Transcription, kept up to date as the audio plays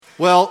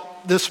Well,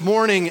 this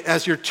morning,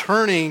 as you're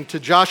turning to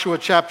Joshua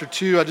chapter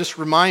 2, I just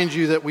remind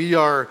you that we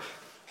are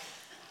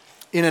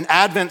in an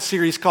Advent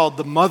series called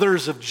The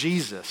Mothers of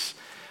Jesus.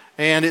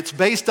 And it's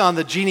based on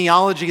the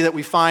genealogy that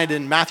we find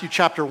in Matthew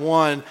chapter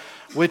 1,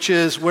 which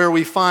is where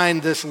we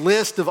find this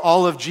list of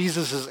all of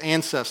Jesus'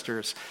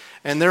 ancestors.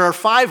 And there are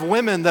 5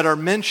 women that are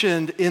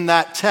mentioned in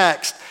that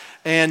text,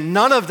 and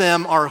none of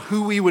them are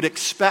who we would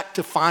expect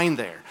to find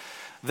there.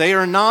 They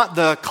are not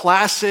the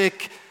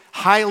classic,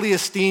 highly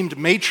esteemed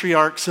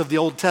matriarchs of the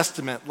Old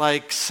Testament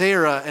like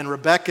Sarah and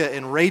Rebecca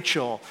and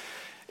Rachel.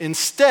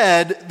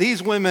 Instead,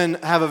 these women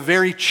have a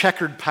very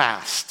checkered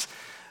past.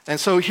 And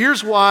so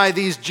here's why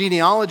these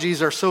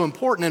genealogies are so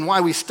important and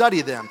why we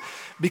study them.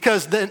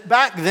 Because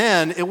back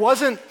then, it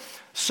wasn't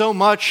so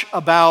much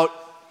about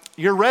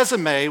your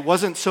resume,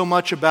 wasn't so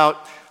much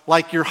about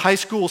like your high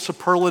school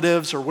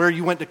superlatives or where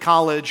you went to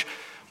college,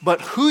 but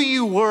who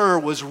you were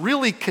was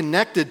really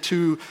connected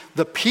to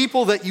the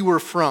people that you were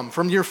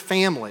from your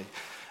family.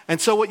 And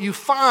so what you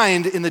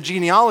find in the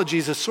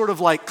genealogies is sort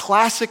of like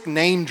classic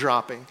name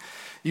dropping.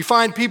 You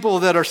find people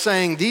that are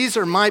saying, these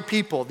are my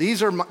people,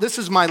 this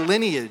is my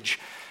lineage.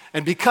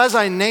 And because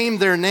I name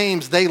their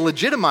names, they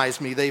legitimize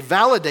me, they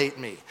validate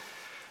me.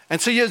 And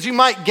so as you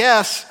might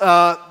guess,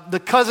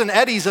 the cousin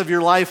Eddies of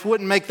your life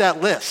wouldn't make that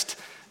list.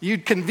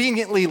 You'd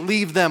conveniently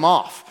leave them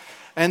off.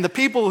 And the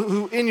people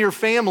who in your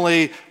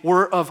family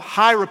were of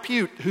high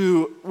repute,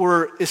 who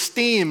were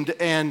esteemed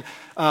and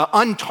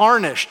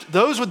untarnished,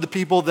 those were the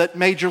people that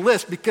made your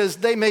list because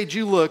they made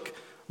you look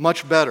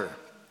much better.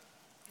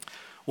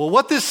 Well,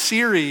 what this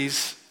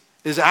series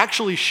is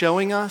actually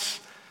showing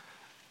us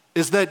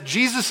is that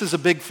Jesus is a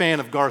big fan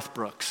of Garth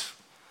Brooks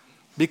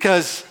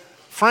because,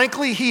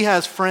 frankly, he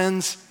has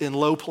friends in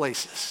low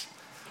places,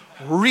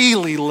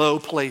 really low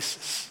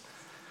places.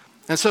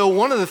 And so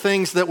one of the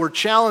things that we're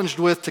challenged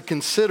with to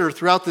consider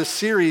throughout this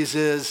series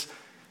is,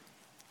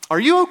 are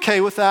you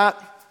okay with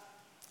that?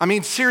 I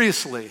mean,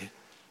 seriously,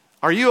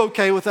 are you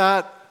okay with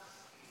that?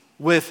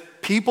 With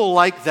people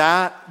like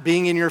that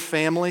being in your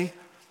family?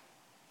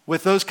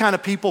 With those kind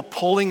of people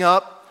pulling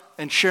up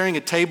and sharing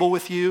a table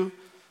with you?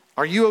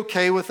 Are you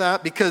okay with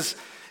that? Because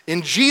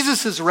in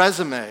Jesus'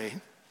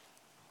 resume,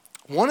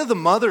 one of the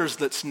mothers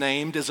that's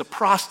named is a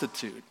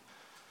prostitute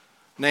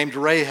named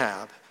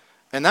Rahab.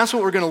 And that's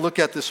what we're going to look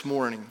at this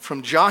morning.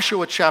 From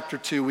Joshua chapter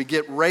 2, we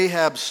get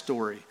Rahab's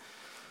story.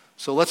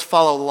 So let's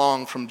follow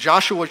along. From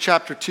Joshua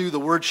chapter 2, the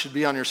words should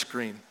be on your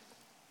screen.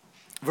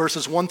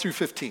 Verses 1 through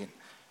 15.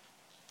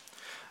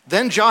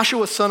 Then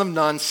Joshua, son of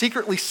Nun,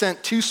 secretly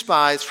sent 2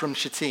 spies from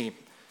Shittim.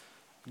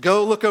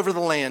 Go look over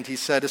the land, he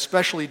said,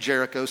 especially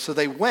Jericho. So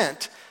they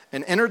went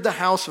and entered the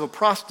house of a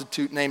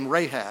prostitute named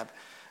Rahab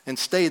and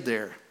stayed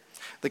there.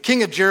 The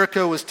king of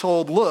Jericho was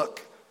told,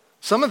 look,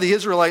 some of the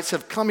Israelites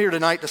have come here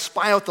tonight to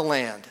spy out the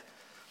land.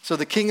 So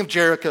the king of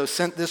Jericho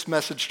sent this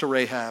message to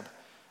Rahab.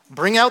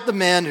 Bring out the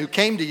men who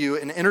came to you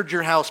and entered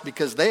your house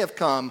because they have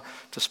come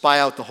to spy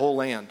out the whole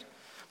land.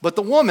 But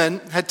the woman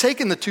had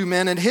taken the 2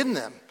 men and hidden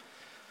them.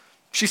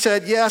 She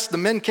said, yes, the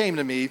men came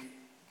to me,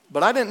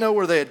 but I didn't know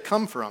where they had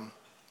come from.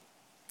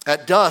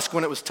 At dusk,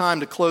 when it was time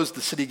to close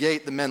the city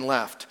gate, the men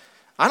left.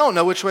 I don't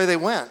know which way they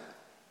went.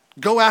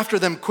 Go after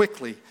them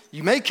quickly.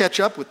 You may catch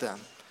up with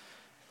them.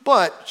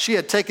 But she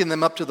had taken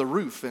them up to the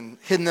roof and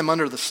hidden them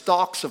under the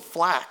stalks of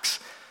flax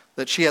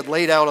that she had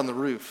laid out on the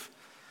roof.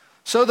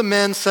 So the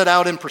men set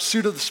out in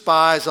pursuit of the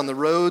spies on the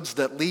roads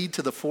that lead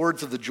to the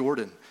fords of the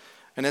Jordan.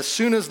 And as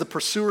soon as the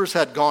pursuers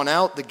had gone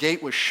out, the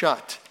gate was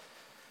shut.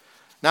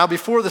 Now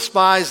before the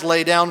spies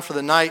lay down for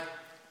the night,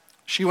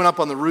 she went up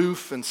on the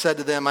roof and said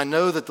to them, I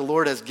know that the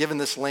Lord has given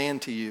this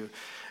land to you,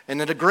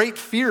 and that a great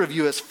fear of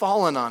you has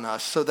fallen on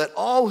us, so that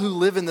all who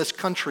live in this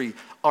country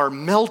are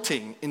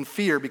melting in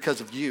fear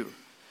because of you.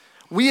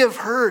 We have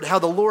heard how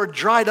the Lord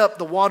dried up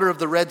the water of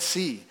the Red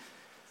Sea.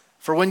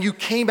 For when you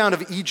came out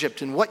of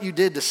Egypt and what you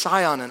did to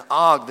Sihon and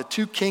Og, the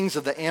 2 kings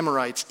of the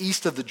Amorites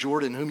east of the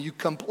Jordan, whom you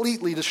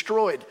completely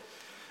destroyed.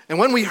 And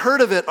when we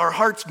heard of it, our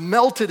hearts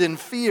melted in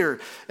fear,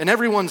 and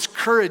everyone's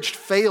courage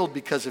failed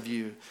because of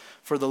you.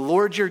 For the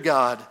Lord your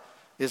God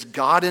is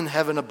God in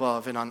heaven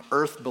above and on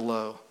earth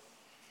below.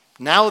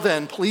 Now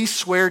then, please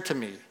swear to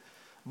me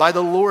by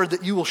the Lord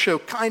that you will show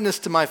kindness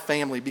to my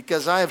family,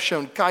 because I have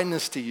shown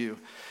kindness to you.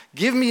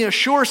 Give me a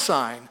sure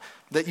sign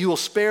that you will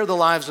spare the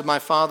lives of my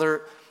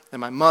father and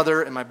my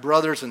mother and my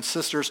brothers and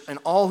sisters and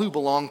all who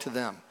belong to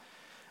them,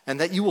 and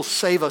that you will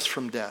save us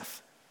from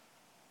death.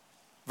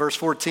 Verse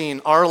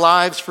 14, our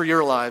lives for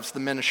your lives,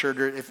 the men assured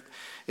her.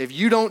 If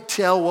you don't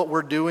tell what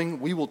we're doing,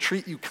 we will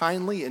treat you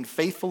kindly and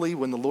faithfully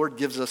when the Lord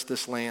gives us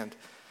this land.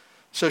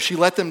 So she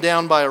let them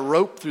down by a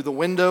rope through the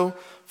window,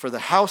 for the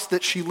house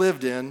that she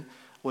lived in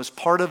was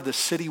part of the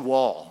city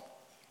wall.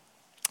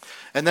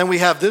 And then we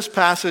have this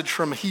passage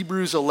from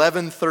Hebrews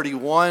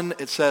 11:31.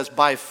 It says,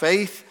 by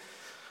faith,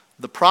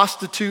 the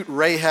prostitute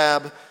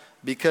Rahab,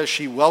 because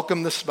she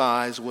welcomed the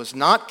spies, was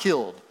not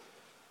killed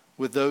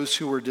with those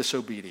who were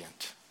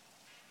disobedient.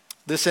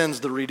 This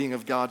ends the reading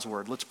of God's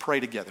word. Let's pray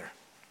together.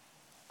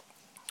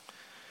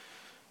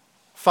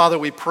 Father,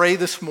 we pray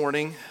this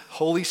morning,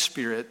 Holy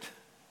Spirit,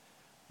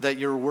 that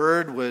your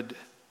word would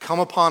come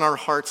upon our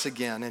hearts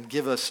again and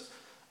give us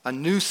a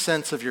new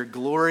sense of your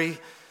glory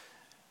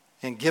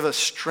and give us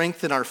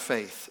strength in our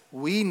faith.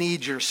 We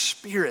need your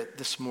Spirit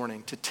this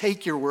morning to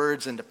take your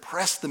words and to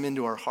press them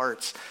into our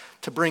hearts,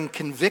 to bring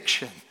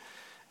conviction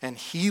and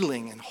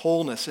healing and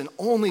wholeness. And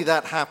only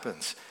that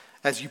happens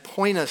as you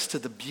point us to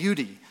the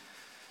beauty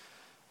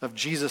of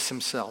Jesus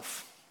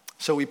himself.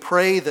 So we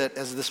pray that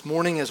as this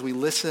morning, as we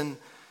listen,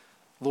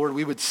 Lord,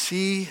 we would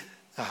see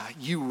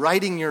you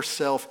writing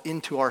yourself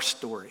into our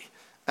story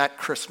at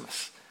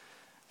Christmas.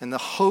 And the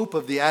hope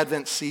of the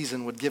Advent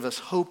season would give us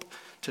hope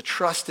to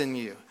trust in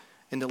you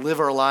and to live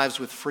our lives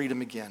with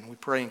freedom again. We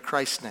pray in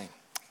Christ's name.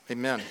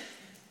 Amen.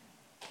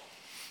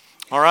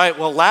 All right,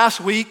 well, last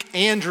week,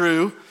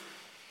 Andrew,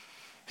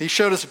 he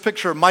showed us a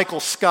picture of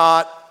Michael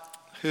Scott,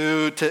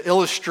 who, to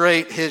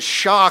illustrate his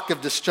shock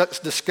of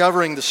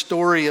discovering the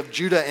story of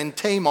Judah and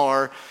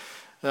Tamar,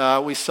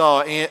 we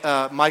saw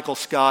Michael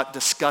Scott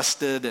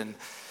disgusted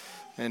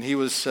and he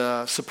was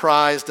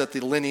surprised at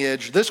the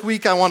lineage. This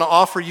week, I want to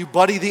offer you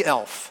Buddy the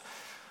Elf,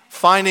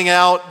 finding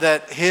out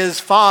that his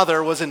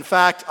father was in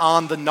fact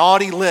on the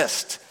naughty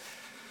list.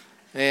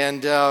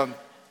 And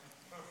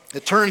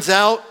it turns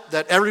out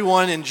that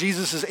everyone in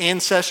Jesus'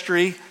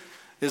 ancestry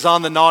is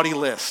on the naughty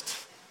list.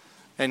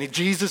 And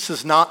Jesus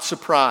is not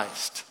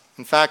surprised.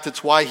 In fact,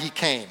 it's why he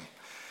came.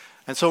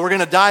 And so we're going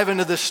to dive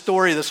into this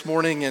story this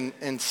morning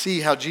and see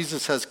how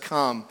Jesus has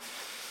come.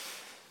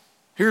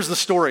 Here's the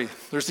story.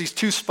 There's these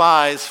two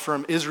spies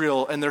from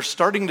Israel, and they're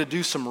starting to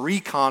do some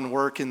recon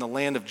work in the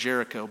land of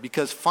Jericho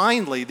because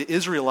finally the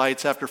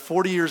Israelites, after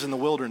 40 years in the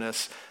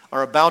wilderness,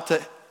 are about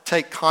to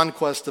take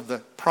conquest of the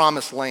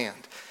promised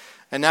land.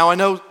 And now I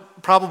know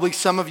probably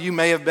some of you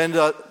may have been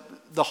to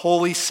the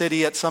holy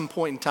city at some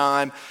point in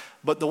time,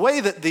 but the way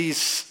that these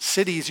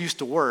cities used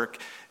to work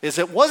is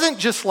it wasn't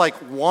just like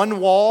one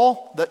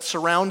wall that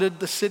surrounded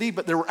the city,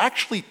 but there were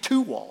actually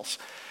two walls.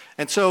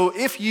 And so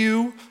if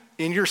you,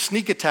 in your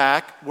sneak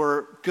attack,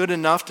 were good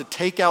enough to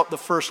take out the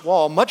first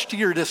wall, much to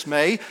your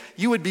dismay,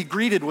 you would be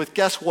greeted with,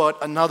 guess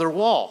what, another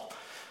wall.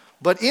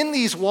 But in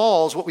these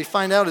walls, what we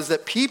find out is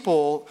that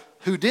people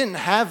who didn't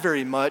have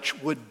very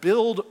much would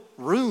build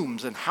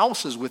rooms and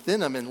houses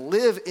within them and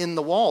live in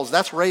the walls.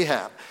 That's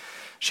Rahab.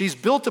 She's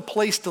built a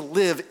place to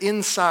live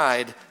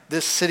inside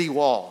this city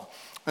wall.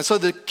 And so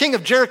the king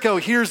of Jericho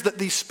hears that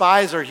these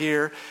spies are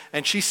here,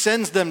 and she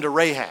sends them to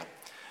Rahab.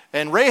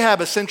 And Rahab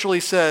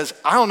essentially says,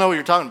 I don't know what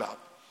you're talking about.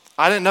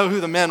 I didn't know who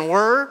the men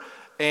were,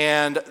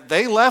 and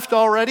they left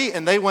already,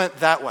 and they went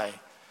that way.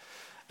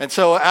 And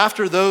so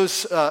after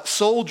those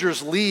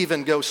soldiers leave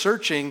and go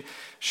searching,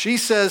 she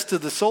says to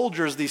the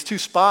soldiers, these two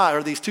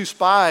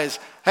spies,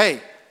 hey,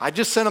 I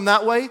just sent them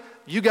that way.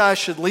 You guys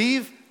should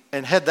leave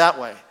and head that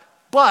way.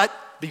 But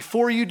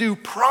before you do,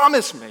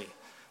 promise me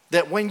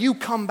that when you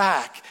come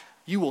back,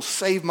 you will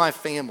save my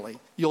family.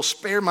 You'll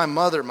spare my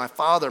mother, my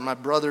father, my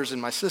brothers, and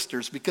my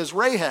sisters, because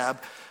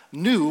Rahab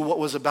knew what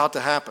was about to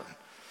happen.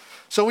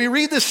 So we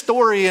read this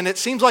story, and it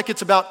seems like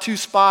it's about two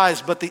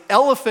spies, but the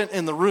elephant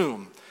in the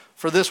room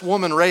for this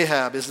woman,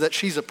 Rahab, is that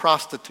she's a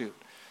prostitute.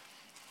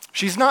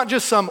 She's not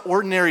just some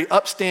ordinary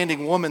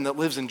upstanding woman that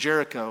lives in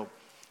Jericho.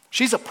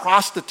 She's a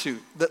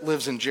prostitute that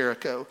lives in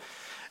Jericho.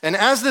 And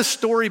as this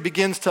story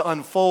begins to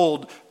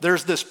unfold,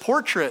 there's this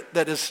portrait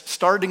that is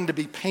starting to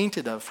be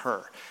painted of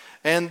her.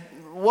 And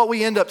what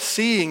we end up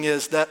seeing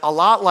is that a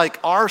lot like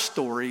our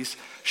stories,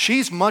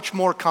 she's much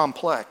more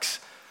complex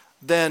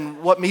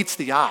than what meets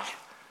the eye.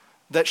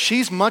 That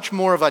she's much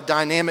more of a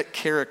dynamic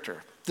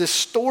character. This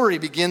story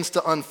begins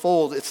to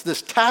unfold. It's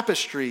this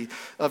tapestry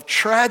of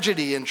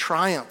tragedy and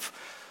triumph,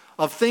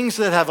 of things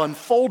that have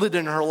unfolded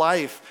in her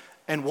life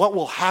and what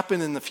will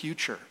happen in the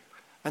future.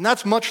 And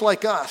that's much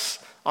like us.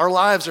 Our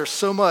lives are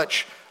so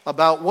much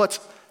about what's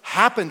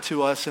happened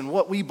to us and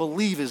what we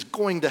believe is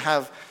going to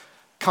have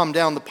come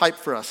down the pipe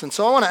for us. And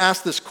so I want to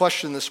ask this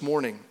question this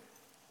morning.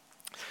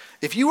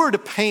 If you were to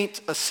paint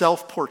a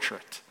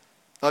self-portrait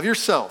of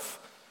yourself,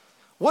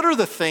 what are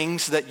the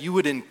things that you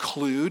would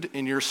include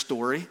in your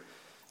story,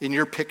 in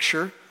your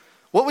picture?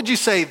 What would you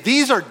say?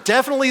 These are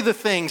definitely the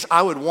things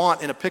I would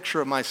want in a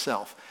picture of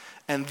myself.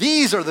 And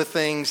these are the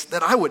things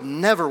that I would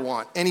never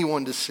want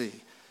anyone to see.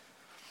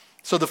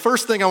 So the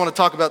first thing I want to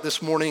talk about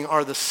this morning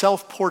are the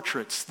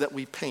self-portraits that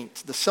we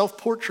paint. The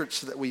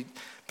self-portraits that we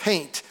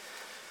paint.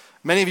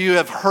 Many of you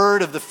have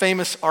heard of the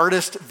famous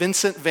artist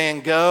Vincent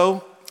van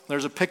Gogh.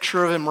 There's a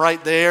picture of him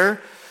right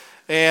there.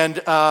 And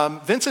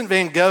Vincent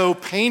van Gogh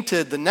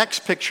painted the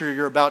next picture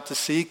you're about to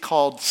see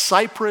called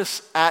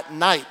Cypress at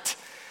Night.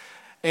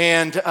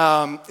 And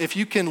if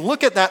you can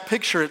look at that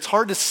picture, it's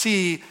hard to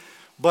see,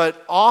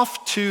 but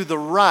off to the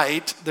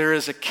right, there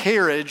is a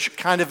carriage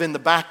kind of in the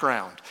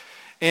background.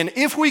 And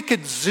if we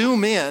could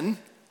zoom in,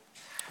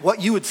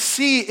 what you would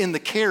see in the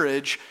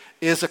carriage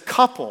is a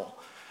couple.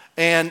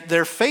 And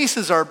their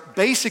faces are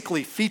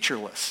basically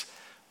featureless.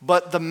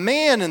 But the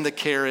man in the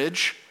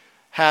carriage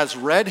has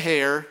red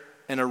hair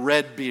and a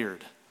red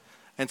beard.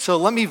 And so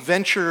let me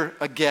venture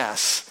a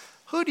guess.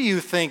 Who do you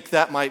think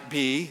that might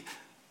be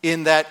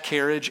in that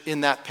carriage,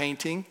 in that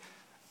painting?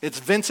 It's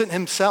Vincent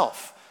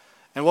himself.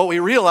 And what we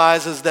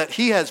realize is that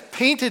he has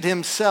painted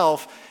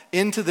himself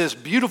into this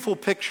beautiful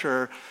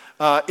picture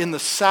in the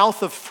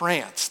south of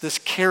France, this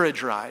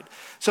carriage ride.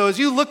 So as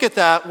you look at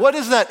that, what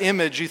is that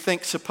image you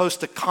think supposed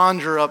to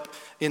conjure up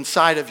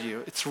inside of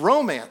you? It's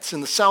romance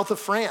in the south of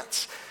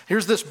France.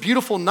 Here's this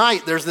beautiful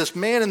night. There's this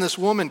man and this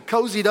woman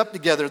cozied up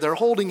together. They're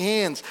holding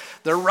hands.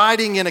 They're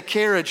riding in a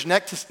carriage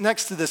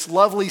next to this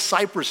lovely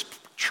cypress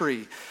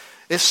tree.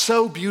 It's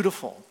so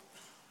beautiful.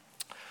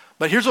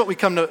 But here's what we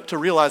come to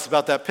realize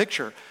about that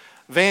picture.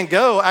 Van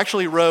Gogh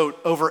actually wrote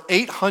over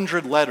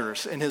 800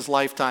 letters in his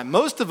lifetime.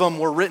 Most of them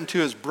were written to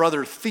his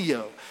brother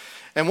Theo.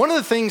 And one of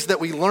the things that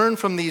we learn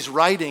from these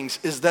writings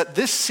is that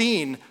this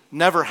scene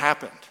never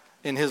happened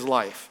in his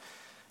life.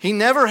 He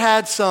never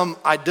had some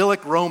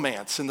idyllic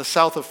romance in the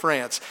south of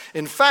France.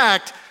 In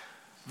fact,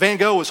 Van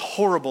Gogh was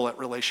horrible at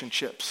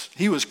relationships.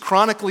 He was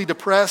chronically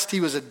depressed.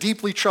 He was a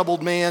deeply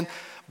troubled man,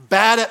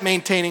 bad at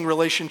maintaining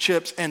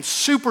relationships, and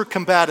super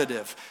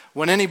combative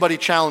when anybody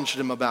challenged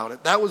him about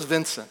it. That was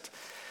Vincent.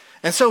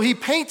 And so he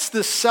paints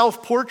this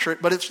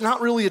self-portrait, but it's not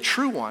really a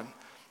true one.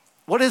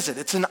 What is it?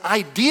 It's an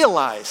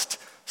idealized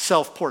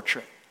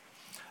self-portrait.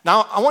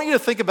 Now, I want you to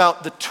think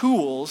about the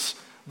tools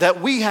that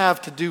we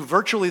have to do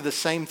virtually the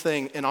same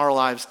thing in our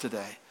lives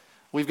today.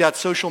 We've got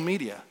social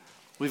media.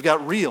 We've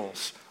got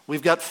reels.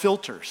 We've got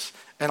filters.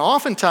 And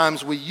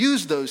oftentimes we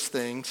use those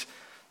things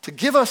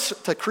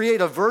to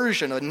create a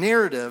version, a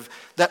narrative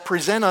that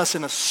present us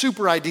in a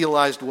super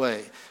idealized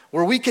way,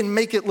 where we can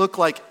make it look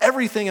like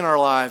everything in our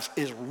lives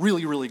is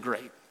really, really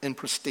great and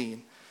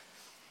pristine.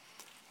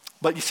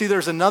 But you see,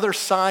 there's another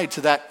side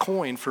to that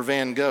coin for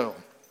Van Gogh.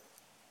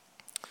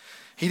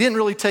 He didn't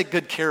really take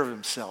good care of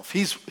himself.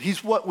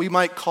 He's what we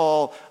might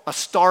call a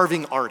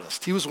starving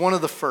artist. He was one of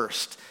the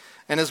first.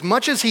 And as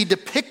much as he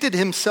depicted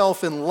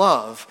himself in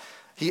love,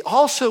 he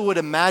also would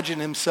imagine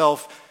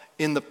himself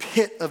in the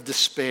pit of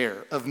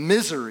despair, of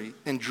misery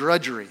and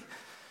drudgery.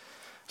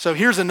 So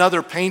here's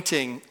another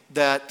painting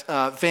that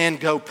Van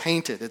Gogh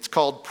painted. It's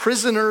called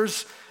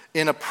Prisoners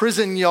in a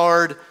Prison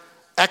Yard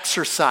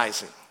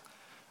Exercising.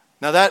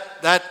 Now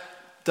that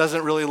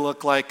doesn't really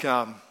look like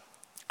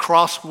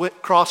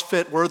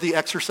CrossFit-worthy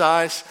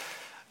exercise,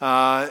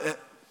 but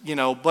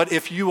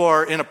if you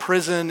are in a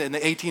prison in the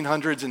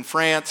 1800s in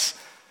France,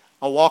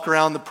 a walk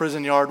around the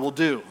prison yard will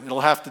do.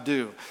 It'll have to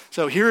do.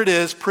 So here it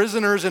is,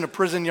 prisoners in a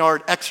prison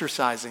yard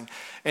exercising.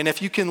 And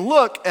if you can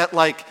look at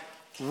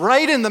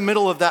right in the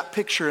middle of that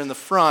picture in the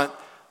front,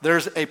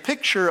 there's a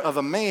picture of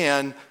a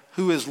man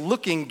who is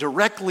looking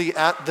directly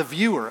at the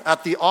viewer,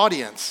 at the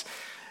audience.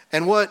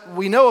 And what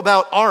we know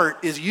about art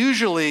is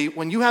usually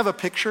when you have a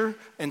picture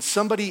and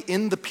somebody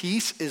in the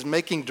piece is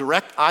making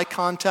direct eye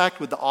contact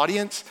with the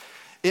audience,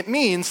 it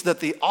means that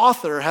the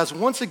author has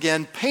once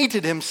again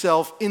painted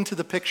himself into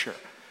the picture.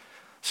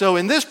 So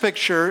in this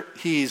picture,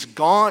 he's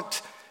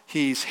gaunt,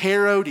 he's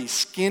harrowed, he's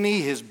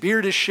skinny, his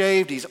beard is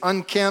shaved, he's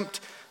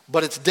unkempt,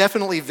 but it's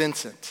definitely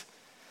Vincent.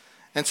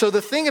 And so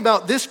the thing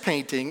about this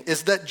painting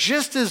is that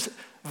just as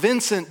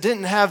Vincent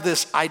didn't have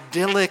this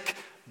idyllic,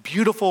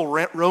 beautiful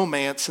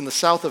romance in the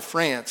south of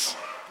France,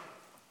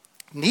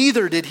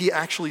 neither did he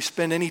actually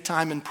spend any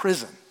time in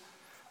prison.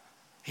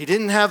 He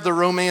didn't have the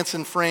romance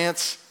in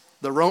France,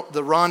 the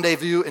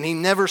rendezvous, and he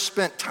never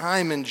spent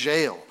time in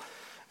jail.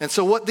 And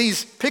so what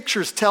these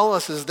pictures tell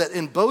us is that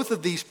in both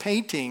of these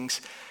paintings,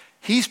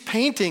 he's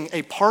painting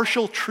a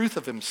partial truth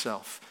of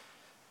himself.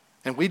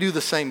 And we do the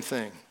same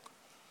thing.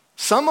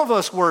 Some of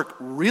us work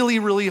really,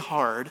 really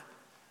hard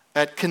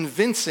at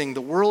convincing the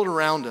world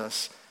around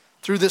us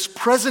through this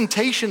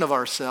presentation of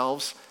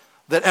ourselves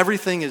that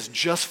everything is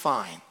just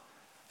fine.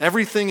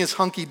 Everything is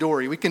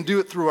hunky-dory. We can do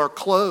it through our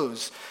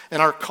clothes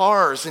and our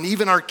cars and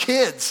even our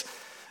kids.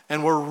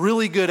 And we're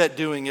really good at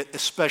doing it,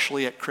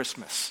 especially at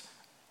Christmas.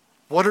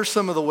 What are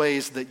some of the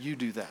ways that you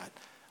do that?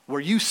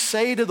 Where you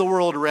say to the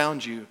world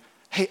around you,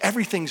 hey,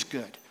 everything's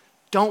good.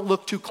 Don't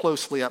look too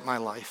closely at my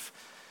life.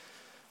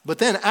 But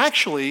then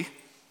actually,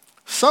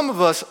 some of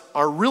us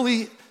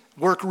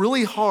work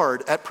really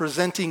hard at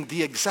presenting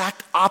the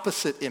exact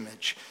opposite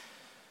image.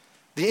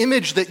 The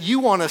image that you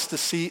want us to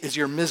see is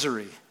your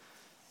misery.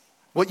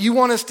 What you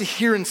want us to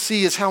hear and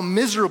see is how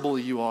miserable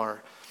you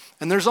are.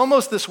 And there's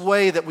almost this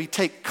way that we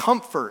take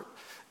comfort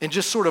in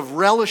just sort of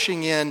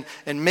relishing in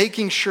and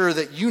making sure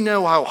that you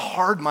know how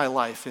hard my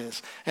life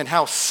is and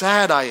how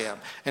sad I am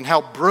and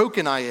how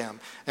broken I am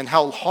and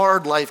how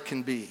hard life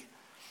can be.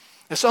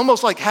 It's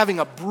almost like having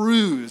a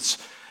bruise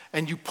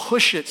and you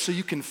push it so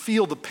you can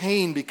feel the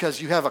pain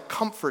because you have a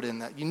comfort in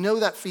that. You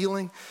know that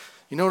feeling?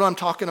 You know what I'm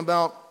talking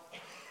about?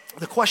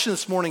 The question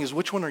this morning is,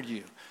 which one are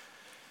you?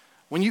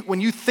 When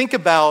you think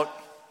about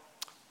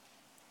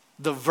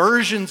the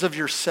versions of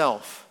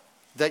yourself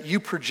that you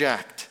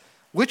project,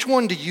 which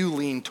one do you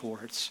lean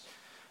towards?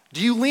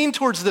 Do you lean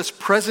towards this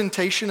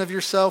presentation of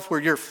yourself where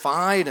you're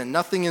fine and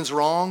nothing is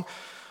wrong?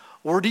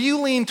 Or do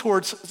you lean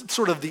towards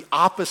sort of the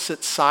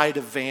opposite side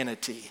of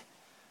vanity?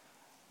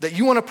 That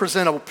you want to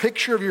present a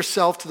picture of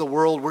yourself to the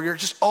world where you're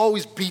just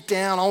always beat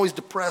down, always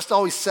depressed,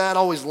 always sad,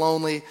 always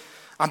lonely.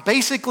 I'm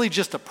basically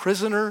just a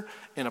prisoner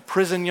in a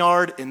prison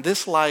yard in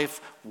this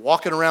life,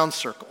 walking around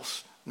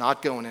circles,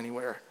 not going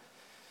anywhere.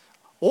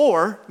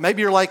 Or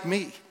maybe you're like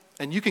me,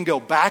 and you can go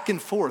back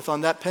and forth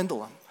on that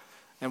pendulum.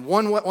 And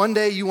one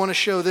day you want to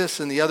show this,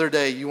 and the other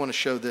day you want to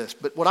show this.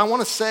 But what I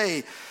want to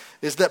say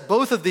is that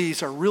both of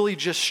these are really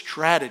just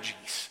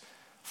strategies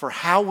for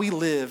how we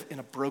live in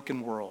a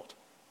broken world.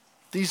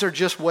 These are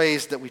just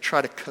ways that we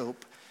try to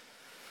cope.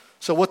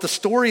 So what the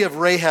story of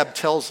Rahab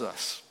tells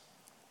us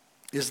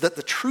is that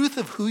the truth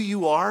of who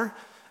you are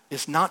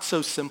is not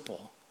so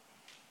simple.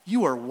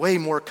 You are way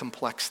more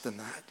complex than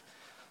that.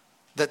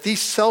 That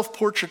these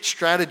self-portrait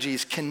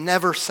strategies can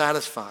never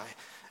satisfy.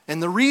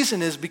 And the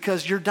reason is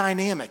because you're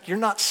dynamic. You're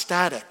not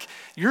static.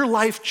 Your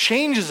life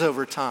changes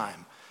over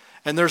time.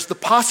 And there's the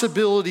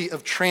possibility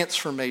of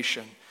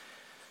transformation.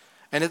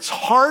 And it's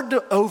hard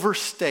to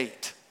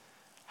overstate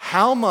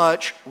how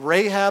much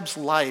Rahab's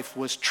life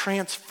was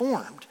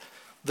transformed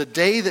the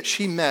day that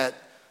she met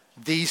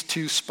these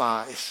two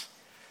spies.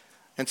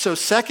 And so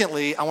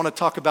secondly, I want to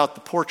talk about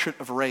the portrait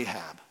of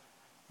Rahab.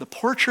 The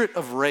portrait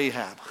of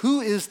Rahab.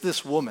 Who is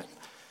this woman?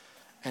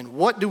 And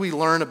what do we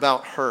learn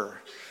about her?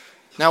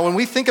 Now, when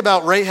we think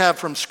about Rahab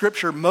from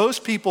Scripture,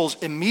 most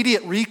people's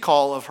immediate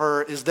recall of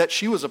her is that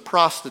she was a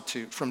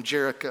prostitute from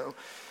Jericho.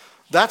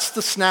 That's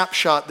the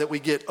snapshot that we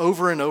get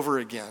over and over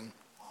again.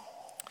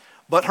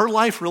 But her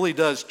life really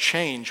does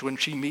change when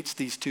she meets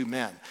these two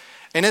men.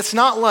 And it's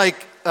not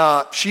like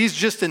she's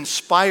just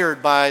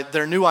inspired by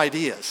their new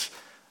ideas.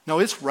 No,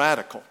 it's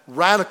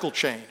radical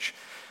change.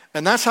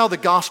 And that's how the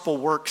gospel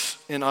works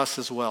in us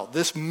as well.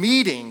 This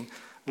meeting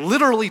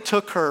literally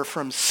took her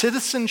from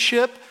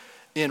citizenship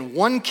in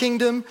one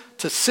kingdom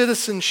to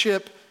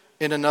citizenship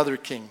in another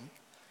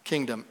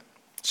kingdom.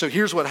 So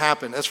here's what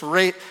happened. As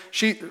for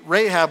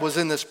Rahab was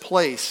in this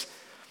place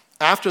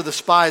after the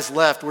spies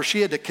left where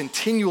she had to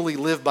continually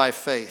live by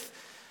faith.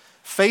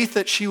 Faith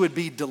that she would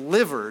be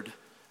delivered,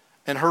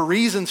 and her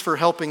reasons for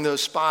helping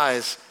those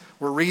spies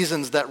were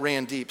reasons that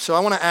ran deep. So I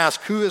want to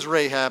ask, who is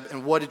Rahab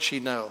and what did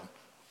she know?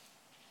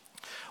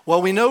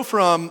 Well, we know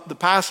from the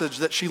passage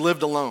that she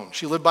lived alone.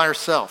 She lived by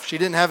herself. She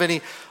didn't have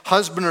any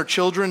husband or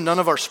children. None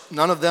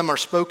of them are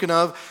spoken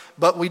of.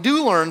 But we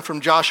do learn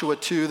from Joshua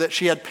 2 that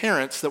she had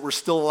parents that were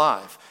still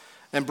alive,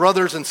 and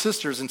brothers and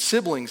sisters and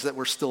siblings that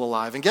were still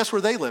alive. And guess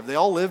where they lived? They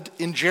all lived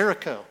in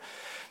Jericho.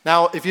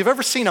 Now, if you've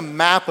ever seen a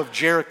map of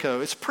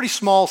Jericho, it's a pretty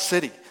small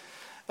city.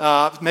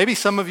 Maybe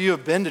some of you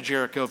have been to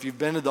Jericho if you've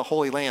been to the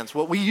Holy Lands.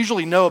 What we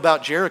usually know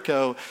about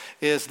Jericho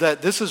is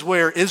that this is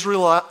where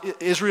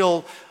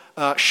Israel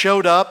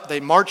showed up. They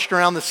marched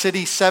around the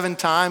city 7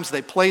 times.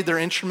 They played their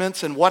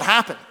instruments. And what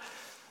happened?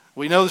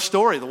 We know the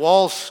story. The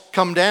walls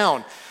come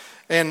down.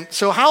 And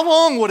so how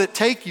long would it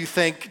take, you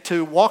think,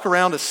 to walk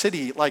around a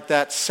city like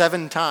that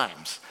 7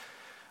 times?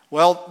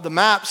 Well, the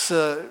maps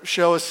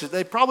show us that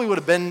they probably would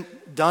have been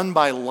done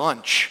by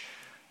lunch.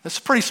 It's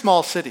a pretty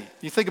small city.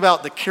 You think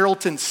about the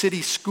Carrollton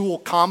City School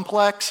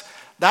complex.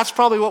 That's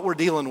probably what we're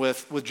dealing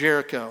with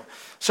Jericho.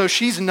 So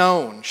she's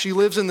known. She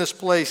lives in this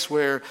place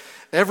where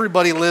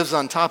everybody lives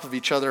on top of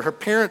each other. Her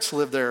parents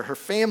live there. Her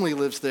family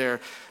lives there.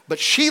 But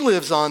she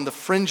lives on the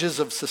fringes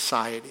of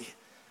society.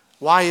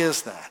 Why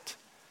is that?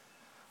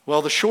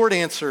 Well, the short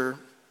answer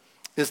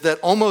is that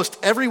almost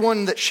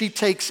everyone that she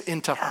takes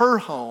into her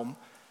home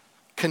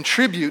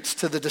contributes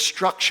to the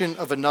destruction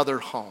of another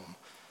home.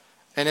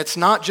 And it's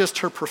not just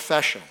her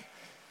profession.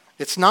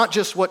 It's not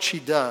just what she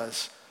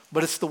does,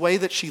 but it's the way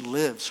that she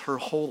lives her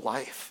whole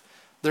life.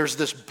 There's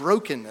this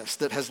brokenness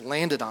that has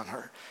landed on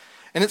her.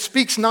 And it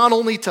speaks not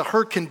only to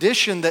her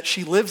condition that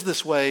she lives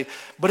this way,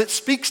 but it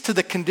speaks to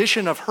the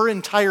condition of her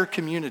entire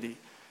community.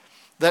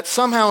 That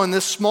somehow in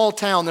this small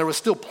town, there was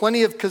still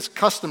plenty of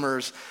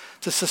customers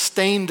to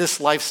sustain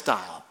this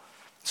lifestyle.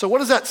 So what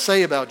does that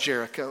say about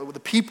Jericho, the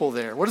people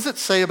there? What does it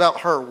say about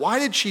her? Why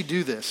did she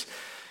do this?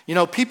 You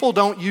know, people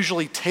don't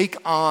usually take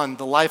on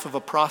the life of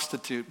a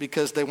prostitute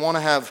because they want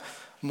to have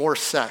more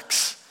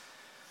sex.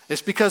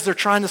 It's because they're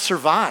trying to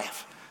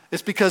survive.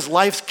 It's because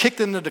life's kicked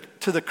them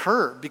to the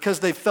curb, because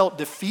they felt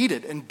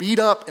defeated and beat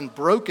up and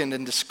broken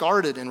and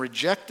discarded and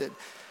rejected.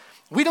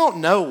 We don't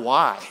know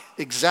why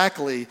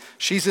exactly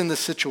she's in this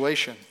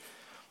situation,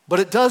 but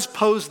it does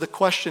pose the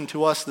question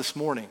to us this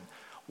morning.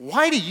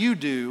 Why do you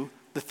do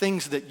the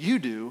things that you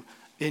do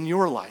in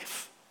your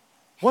life?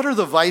 What are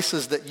the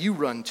vices that you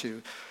run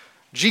to?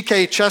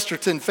 G.K.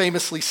 Chesterton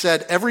famously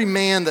said, "Every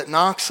man that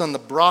knocks on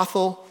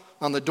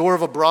the door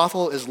of a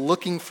brothel is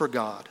looking for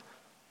God."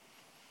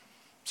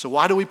 So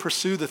why do we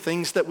pursue the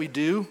things that we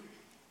do?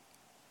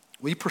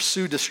 We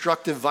pursue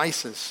destructive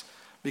vices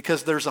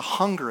because there's a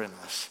hunger in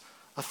us,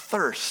 a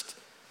thirst,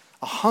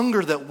 a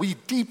hunger that we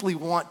deeply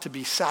want to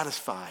be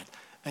satisfied,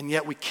 and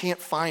yet we can't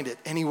find it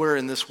anywhere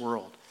in this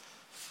world.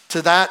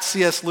 To that,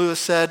 C.S. Lewis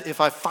said, "If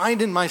I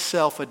find in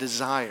myself a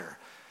desire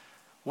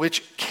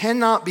which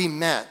cannot be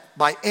met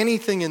by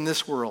anything in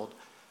this world,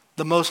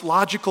 the most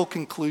logical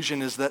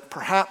conclusion is that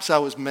perhaps I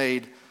was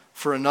made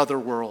for another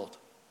world."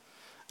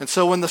 And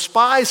so when the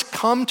spies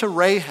come to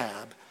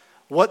Rahab,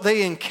 what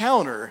they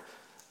encounter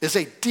is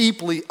a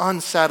deeply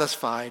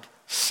unsatisfied,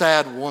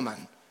 sad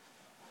woman.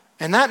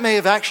 And that may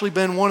have actually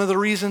been one of the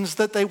reasons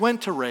that they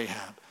went to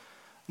Rahab.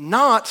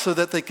 Not so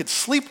that they could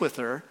sleep with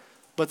her,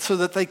 but so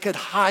that they could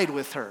hide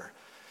with her.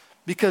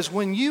 Because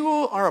when you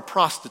are a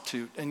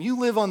prostitute and you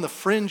live on the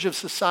fringe of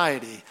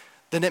society,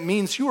 then it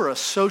means you are a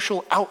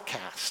social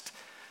outcast.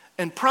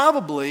 And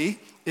probably,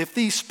 if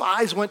these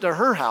spies went to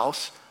her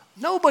house,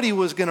 nobody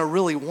was going to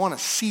really want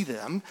to see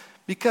them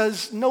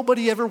because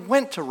nobody ever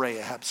went to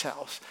Rahab's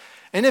house.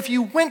 And if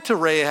you went to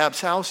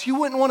Rahab's house, you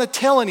wouldn't want to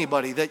tell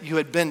anybody that you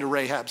had been to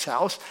Rahab's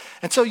house.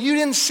 And so you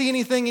didn't see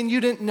anything and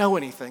you didn't know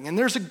anything. And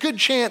there's a good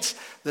chance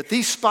that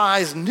these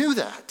spies knew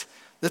that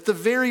the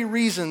very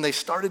reason they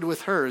started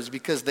with her is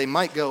because they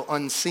might go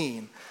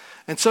unseen.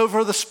 And so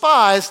for the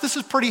spies, this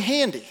is pretty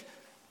handy.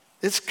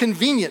 It's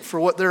convenient for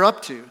what they're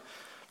up to.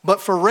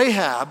 But for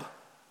Rahab,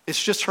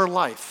 it's just her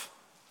life.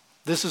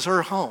 This is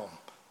her home.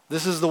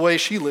 This is the way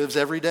she lives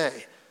every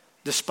day.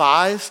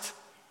 Despised,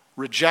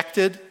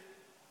 rejected,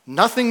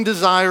 nothing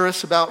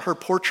desirous about her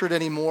portrait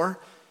anymore.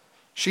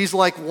 She's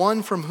like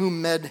one from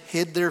whom men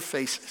hid their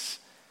faces.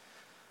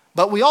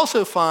 But we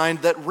also find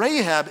that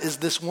Rahab is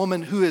this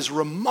woman who is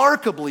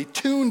remarkably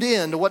tuned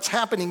in to what's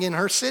happening in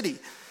her city.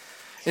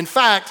 In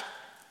fact,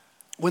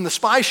 when the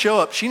spies show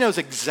up, she knows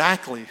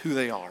exactly who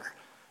they are.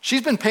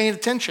 She's been paying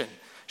attention.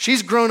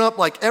 She's grown up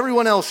like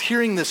everyone else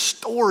hearing this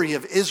story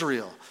of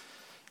Israel.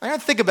 I got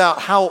to think about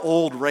how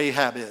old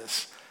Rahab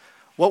is.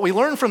 What we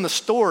learn from the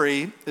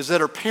story is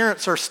that her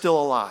parents are still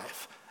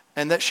alive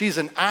and that she's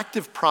an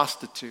active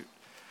prostitute.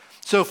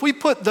 So if we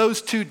put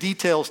those two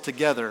details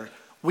together,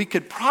 we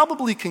could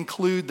probably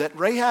conclude that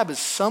Rahab is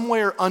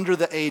somewhere under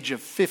the age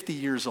of 50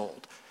 years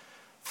old.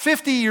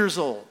 50 years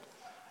old.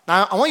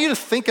 Now, I want you to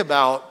think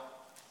about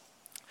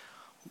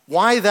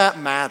why that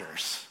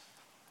matters.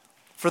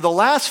 For the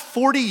last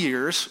 40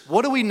 years,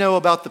 what do we know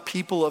about the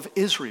people of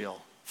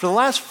Israel? For the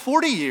last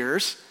 40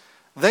 years,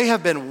 they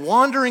have been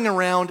wandering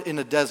around in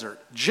a desert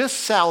just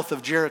south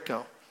of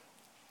Jericho.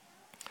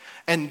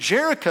 And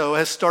Jericho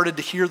has started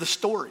to hear the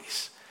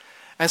stories.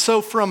 And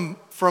so from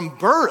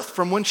birth,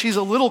 from when she's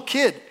a little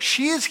kid,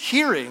 she is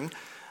hearing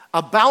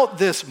about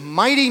this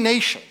mighty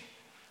nation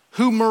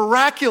who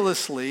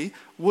miraculously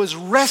was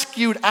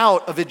rescued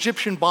out of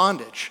Egyptian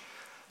bondage,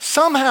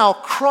 somehow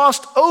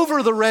crossed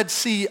over the Red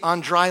Sea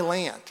on dry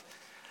land,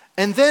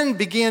 and then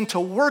began to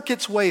work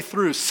its way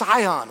through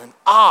Sihon and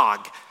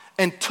Og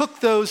and took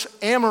those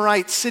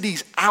Amorite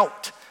cities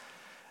out.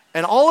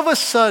 And all of a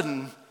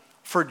sudden,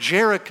 for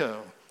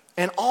Jericho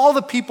and all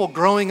the people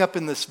growing up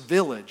in this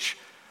village,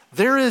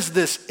 there is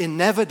this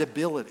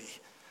inevitability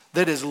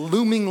that is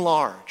looming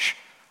large.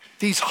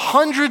 These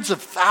hundreds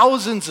of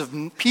thousands of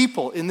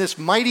people in this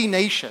mighty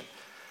nation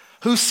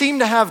who seem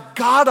to have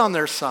God on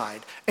their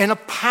side and a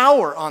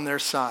power on their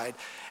side.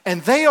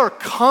 And they are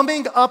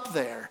coming up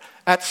there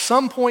at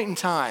some point in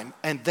time,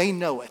 and they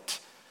know it.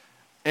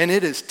 And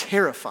it is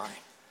terrifying.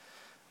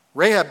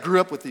 Rahab grew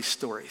up with these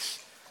stories.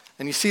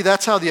 And you see,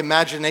 that's how the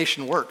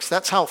imagination works.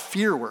 That's how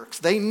fear works.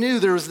 They knew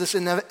there was this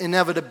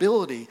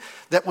inevitability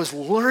that was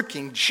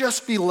lurking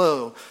just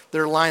below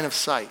their line of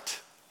sight.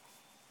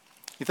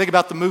 You think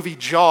about the movie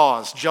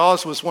Jaws.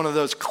 Jaws was one of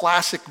those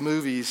classic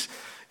movies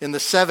in the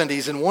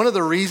 70s. And one of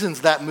the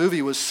reasons that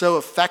movie was so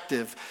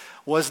effective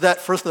was that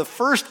for the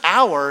first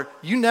hour,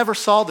 you never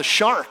saw the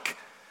shark.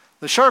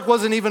 The shark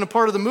wasn't even a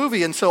part of the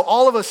movie. And so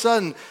all of a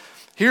sudden,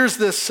 here's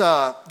this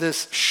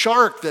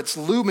shark that's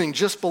looming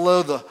just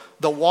below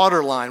the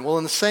water line. Well,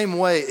 in the same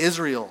way,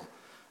 Israel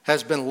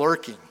has been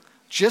lurking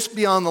just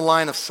beyond the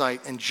line of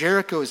sight, and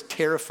Jericho is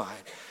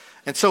terrified.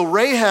 And so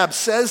Rahab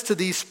says to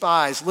these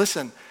spies,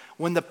 listen,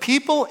 when the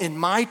people in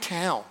my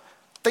town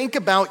think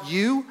about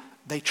you,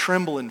 they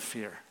tremble in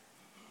fear.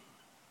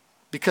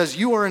 Because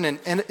you are an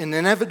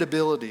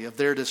inevitability of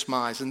their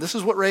demise. And this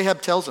is what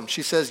Rahab tells them.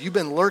 She says, you've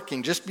been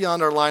lurking just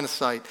beyond our line of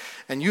sight,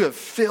 and you have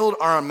filled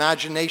our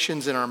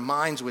imaginations and our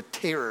minds with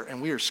terror,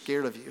 and we are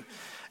scared of you.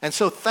 And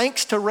so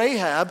thanks to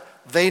Rahab,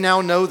 they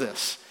now know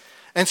this.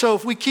 And so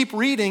if we keep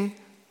reading,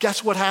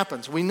 guess what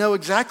happens? We know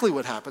exactly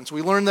what happens.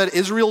 We learn that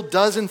Israel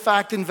does in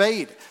fact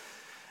invade.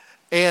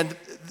 And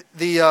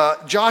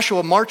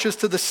Joshua marches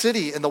to the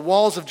city, and the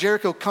walls of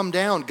Jericho come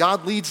down.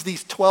 God leads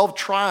these 12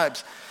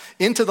 tribes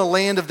into the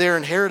land of their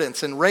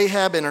inheritance, and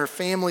Rahab and her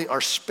family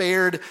are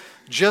spared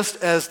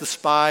just as the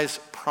spies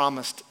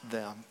promised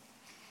them.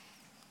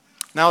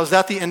 Now, is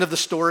that the end of the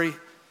story?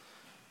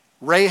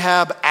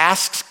 Rahab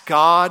asks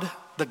God,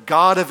 the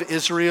God of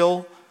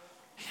Israel,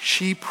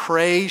 she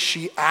prays,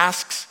 she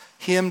asks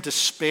him to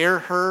spare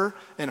her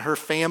and her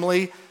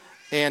family,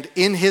 and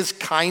in his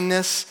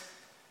kindness,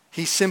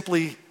 he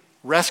simply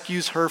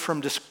rescues her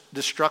from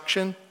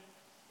destruction.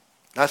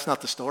 That's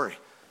not the story.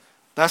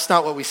 That's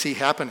not what we see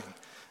happening.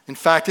 In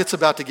fact, it's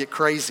about to get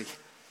crazy.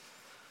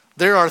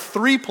 There are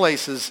 3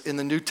 places in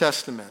the New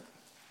Testament.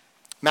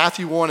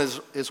 Matthew 1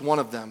 is one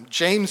of them.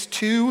 James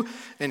 2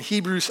 and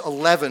Hebrews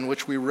 11,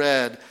 which we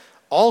read,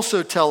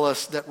 also tell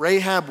us that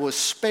Rahab was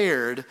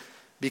spared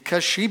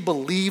because she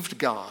believed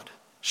God.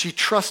 She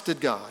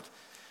trusted God.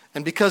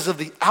 And because of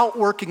the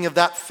outworking of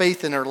that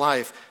faith in her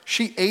life,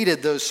 she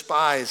aided those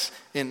spies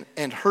and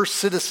her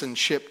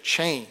citizenship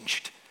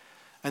changed.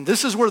 And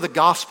this is where the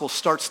gospel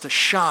starts to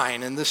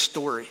shine in this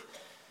story.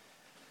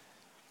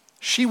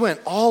 She went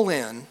all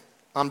in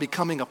on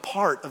becoming a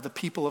part of the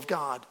people of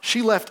God.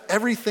 She left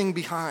everything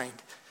behind,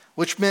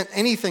 which meant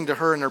anything to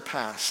her in her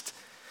past.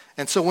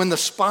 And so when the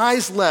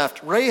spies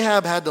left,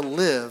 Rahab had to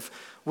live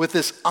with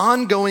this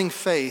ongoing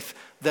faith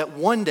that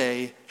one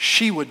day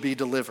she would be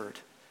delivered.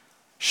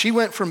 She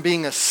went from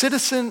being a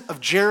citizen of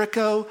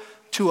Jericho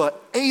to an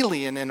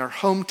alien in her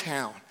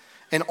hometown,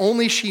 and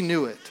only she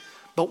knew it.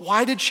 But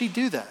why did she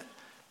do that?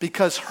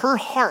 Because her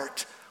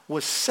heart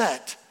was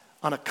set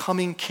on a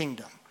coming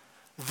kingdom.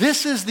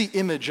 This is the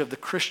image of the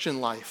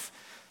Christian life.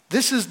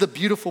 This is the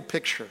beautiful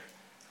picture.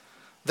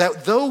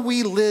 That though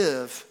we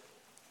live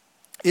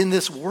in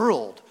this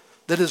world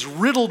that is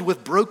riddled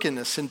with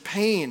brokenness and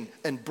pain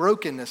and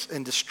brokenness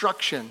and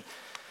destruction,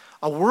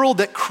 a world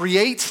that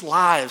creates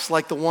lives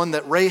like the one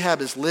that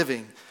Rahab is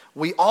living,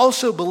 we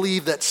also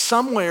believe that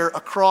somewhere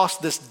across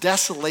this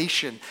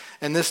desolation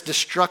and this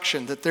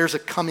destruction that there's a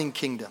coming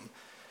kingdom.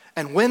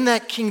 And when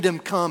that kingdom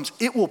comes,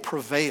 it will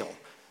prevail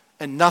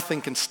and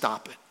nothing can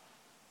stop it.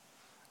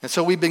 And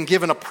so we've been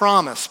given a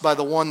promise by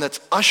the one that's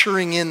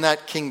ushering in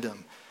that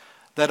kingdom,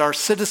 that our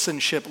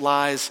citizenship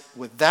lies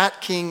with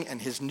that king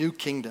and his new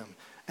kingdom.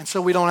 And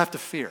so we don't have to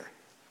fear.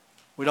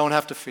 We don't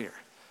have to fear.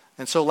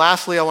 And so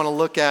lastly, I want to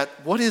look at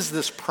what is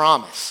this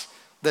promise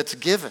that's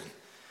given?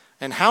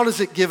 And how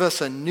does it give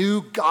us a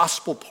new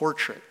gospel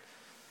portrait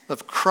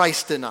of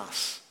Christ in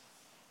us?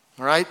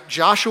 All right,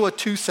 Joshua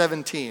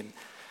 2:17.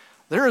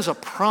 There is a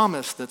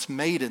promise that's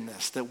made in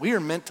this that we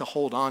are meant to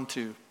hold on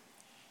to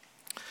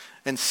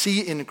and see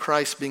in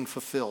Christ being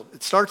fulfilled.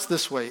 It starts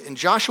this way. In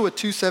Joshua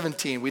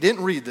 2:17, we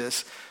didn't read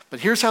this,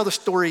 but here's how the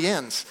story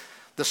ends.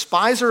 The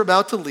spies are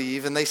about to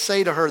leave, and they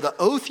say to her, "The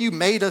oath you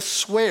made us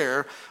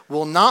swear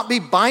will not be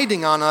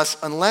binding on us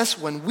unless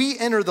when we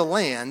enter the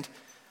land,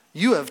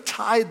 you have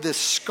tied this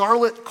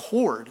scarlet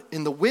cord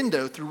in the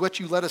window through which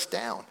you let us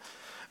down.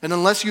 And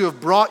unless you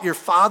have brought your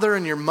father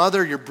and your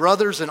mother, your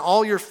brothers, and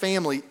all your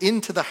family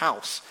into the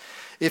house.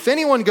 If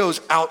anyone goes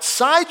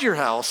outside your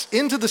house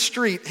into the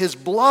street, his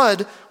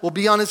blood will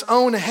be on his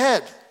own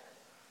head."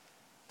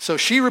 So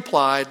she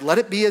replied, "Let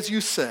it be as you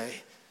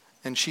say."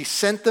 And she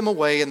sent them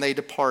away, and they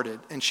departed.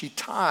 And she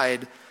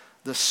tied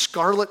the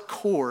scarlet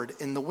cord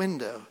in the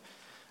window.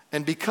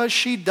 And because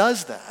she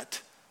does that,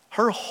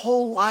 her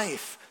whole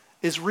life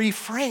is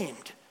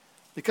reframed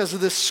because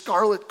of this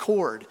scarlet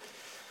cord.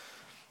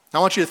 I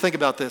want you to think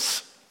about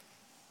this.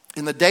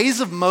 In the days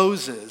of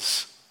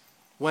Moses,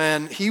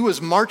 when he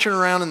was marching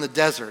around in the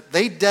desert,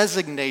 they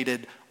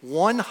designated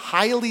one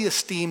highly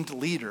esteemed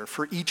leader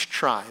for each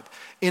tribe.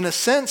 In a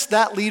sense,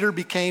 that leader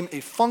became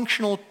a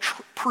functional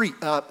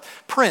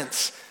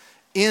prince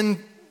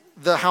in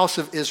the house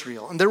of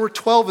Israel. And there were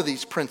 12 of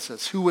these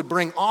princes who would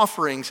bring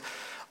offerings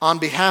on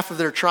behalf of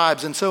their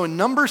tribes. And so in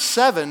number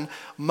 7,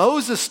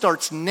 Moses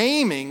starts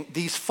naming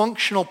these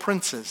functional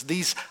princes,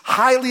 these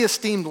highly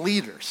esteemed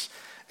leaders.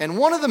 And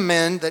one of the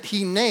men that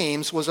he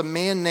names was a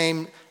man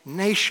named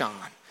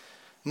Nahshon.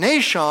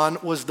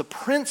 Nahshon was the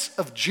prince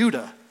of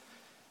Judah.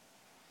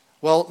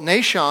 Well,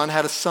 Nahshon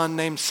had a son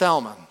named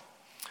Salmon.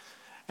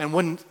 And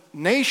when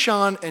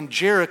Nahshon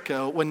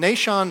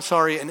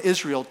and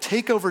Israel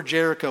take over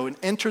Jericho and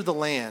enter the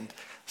land,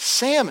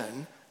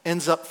 Salmon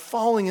ends up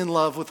falling in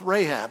love with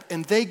Rahab,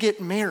 and they get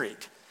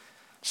married.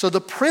 So the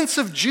prince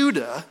of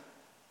Judah,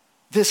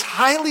 this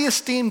highly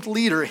esteemed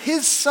leader,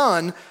 his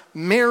son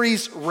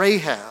marries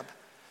Rahab.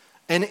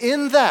 And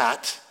in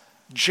that,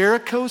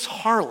 Jericho's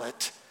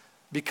harlot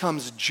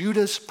becomes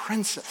Judah's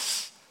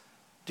princess.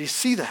 Do you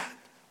see that?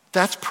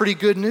 That's pretty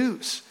good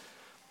news.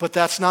 But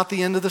that's not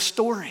the end of the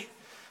story.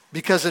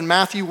 Because in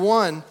Matthew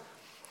 1,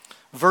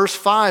 verse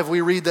 5,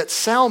 we read that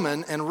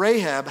Salmon and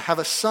Rahab have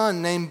a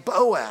son named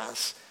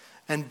Boaz.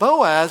 And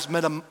Boaz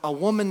met a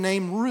woman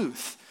named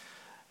Ruth.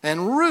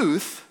 And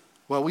Ruth,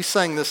 well, we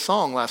sang this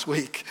song last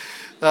week.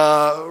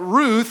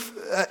 Ruth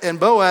and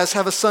Boaz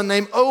have a son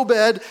named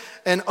Obed.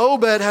 And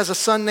Obed has a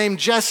son named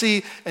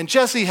Jesse. And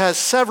Jesse has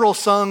several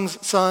sons.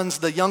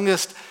 The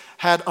youngest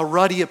had a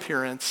ruddy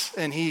appearance,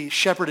 and he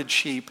shepherded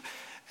sheep.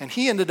 And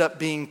he ended up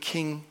being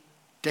King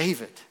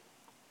David.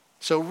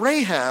 So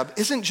Rahab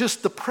isn't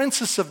just the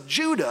princess of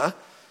Judah.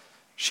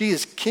 She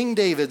is King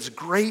David's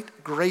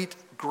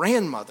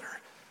great-great-grandmother.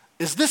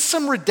 Is this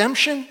some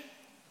redemption?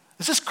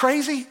 Is this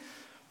crazy?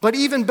 But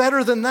even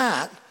better than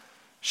that,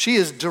 she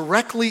is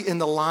directly in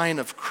the line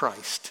of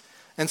Christ.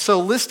 And so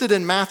listed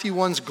in Matthew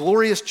 1's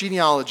glorious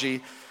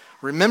genealogy,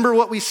 remember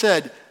what we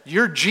said,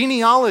 your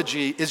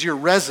genealogy is your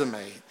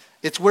resume.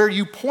 It's where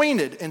you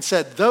pointed and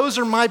said, those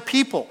are my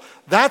people.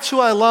 That's who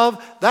I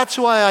love. That's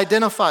who I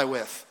identify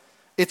with.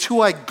 It's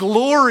who I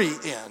glory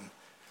in.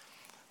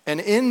 And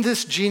in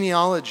this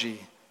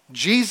genealogy,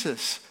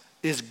 Jesus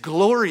is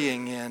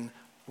glorying in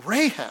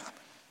Rahab.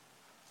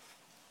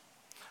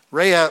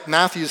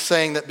 Matthew is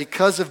saying that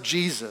because of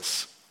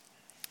Jesus,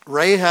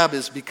 Rahab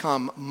has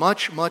become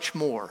much, much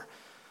more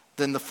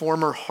than the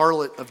former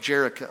harlot of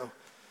Jericho.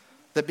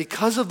 That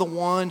because of the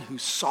one who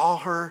saw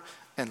her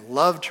and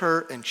loved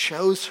her and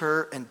chose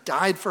her and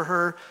died for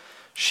her,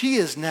 she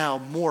is now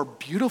more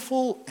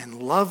beautiful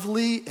and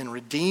lovely and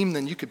redeemed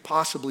than you could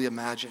possibly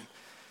imagine.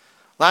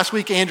 Last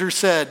week, Andrew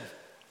said,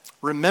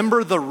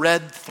 remember the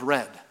red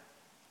thread.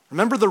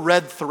 Remember the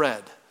red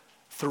thread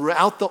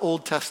throughout the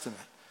Old Testament.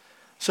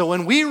 So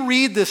when we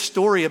read this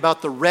story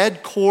about the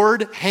red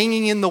cord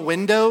hanging in the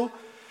window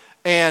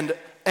and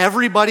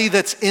everybody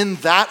that's in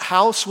that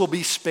house will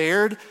be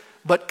spared,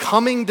 but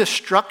coming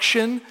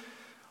destruction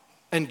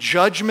and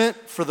judgment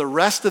for the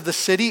rest of the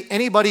city,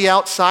 anybody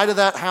outside of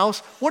that house,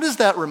 what does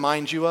that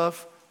remind you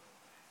of?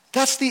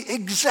 That's the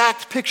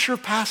exact picture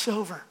of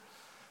Passover.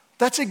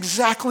 That's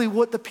exactly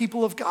what the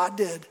people of God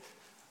did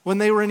when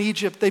they were in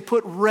Egypt. They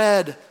put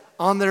red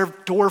on their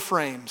door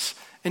frames,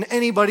 and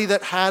anybody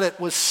that had it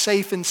was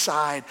safe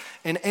inside,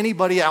 and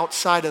anybody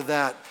outside of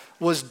that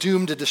was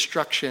doomed to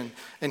destruction.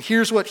 And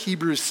here's what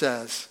Hebrews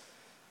says.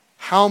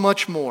 How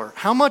much more?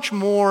 How much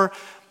more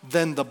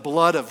than the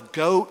blood of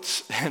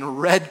goats and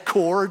red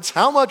cords?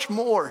 How much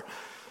more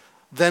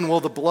than will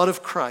the blood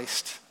of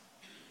Christ,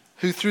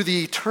 who through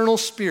the eternal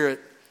Spirit,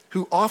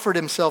 who offered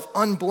himself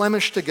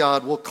unblemished to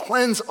God, will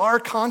cleanse our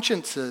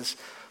consciences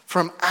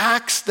from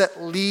acts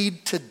that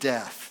lead to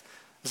death?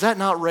 Is that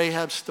not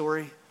Rahab's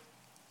story?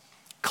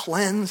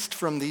 Cleansed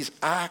from these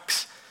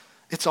acts.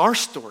 It's our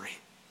story,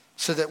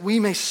 so that we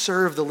may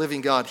serve the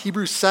living God.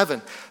 Hebrews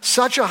 7,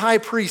 such a high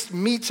priest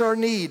meets our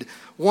need,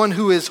 one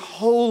who is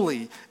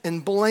holy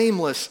and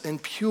blameless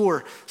and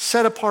pure,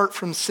 set apart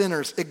from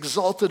sinners,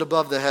 exalted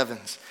above the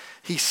heavens.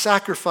 He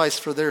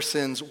sacrificed for their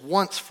sins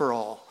once for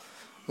all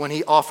when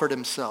he offered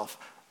himself.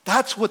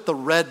 That's what the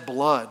red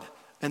blood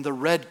and the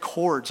red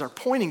cords are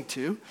pointing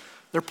to.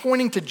 They're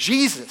pointing to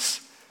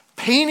Jesus,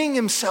 painting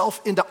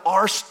himself into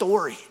our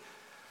story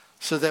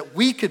so that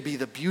we could be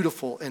the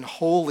beautiful and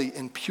holy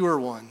and pure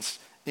ones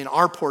in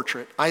our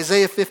portrait.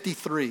 Isaiah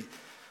 53,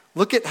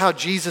 look at how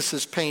Jesus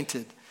is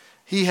painted.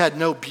 He had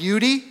no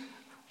beauty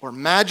or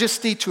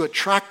majesty to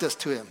attract us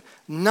to him.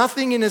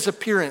 Nothing in his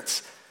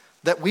appearance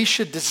that we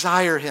should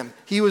desire him.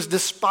 He was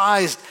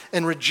despised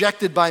and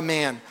rejected by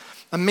man,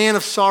 a man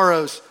of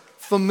sorrows,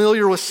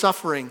 familiar with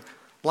suffering,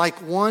 like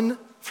one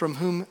from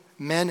whom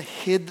men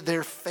hid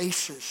their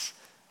faces.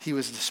 He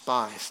was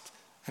despised,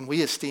 and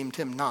we esteemed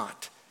him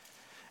not.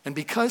 And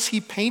because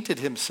he painted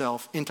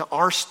himself into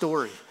our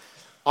story,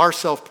 our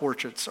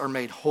self-portraits are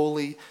made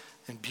holy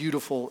and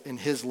beautiful in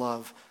his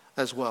love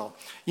as well.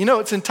 You know,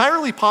 it's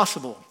entirely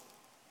possible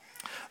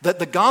that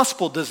the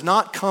gospel does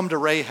not come to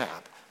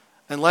Rahab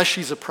unless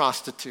she's a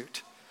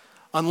prostitute,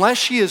 unless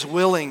she is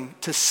willing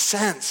to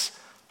sense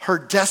her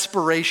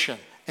desperation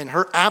and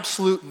her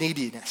absolute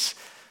neediness.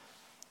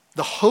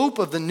 The hope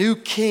of the new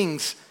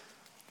king's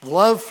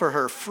love for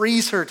her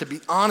frees her to be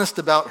honest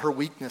about her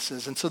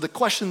weaknesses. And so the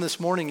question this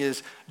morning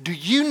is, do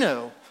you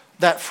know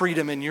that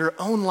freedom in your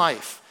own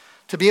life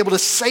to be able to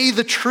say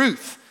the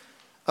truth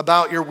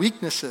about your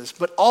weaknesses,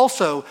 but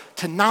also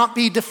to not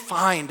be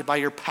defined by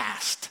your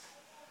past?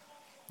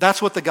 That's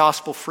what the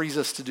gospel frees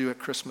us to do at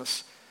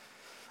Christmas.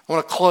 I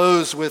want to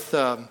close with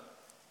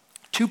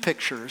two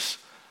pictures,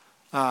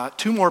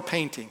 two more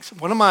paintings.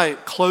 One of my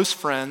close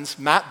friends,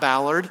 Matt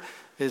Ballard,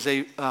 is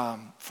a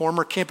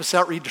former campus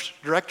outreach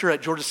director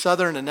at Georgia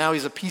Southern, and now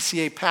he's a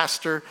PCA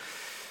pastor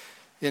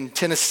in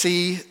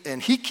Tennessee.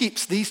 And he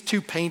keeps these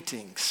two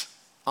paintings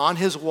on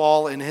his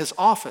wall in his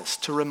office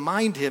to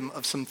remind him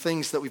of some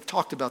things that we've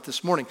talked about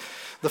this morning.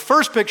 The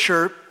first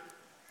picture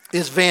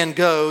is Van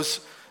Gogh's.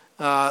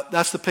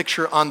 That's the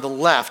picture on the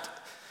left.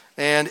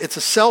 And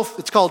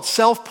it's called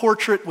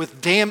Self-Portrait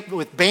with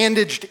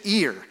Bandaged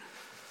Ear.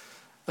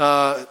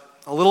 A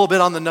little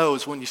bit on the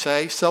nose, wouldn't you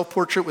say?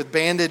 Self-Portrait with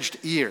Bandaged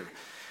Ear.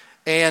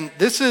 And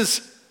this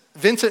is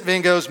Vincent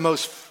van Gogh's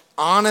most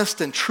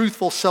honest and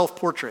truthful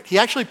self-portrait. He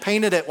actually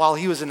painted it while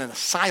he was in an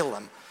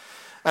asylum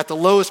at the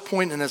lowest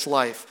point in his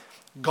life.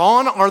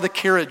 Gone are the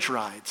carriage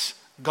rides.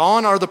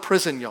 Gone are the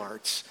prison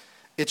yards.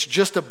 It's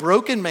just a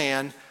broken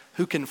man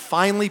who can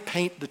finally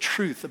paint the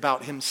truth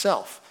about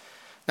himself.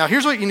 Now,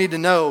 here's what you need to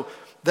know,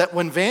 that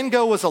when Van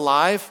Gogh was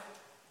alive,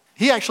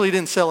 he actually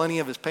didn't sell any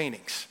of his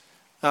paintings.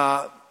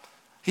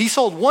 He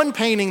sold one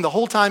painting the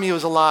whole time he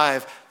was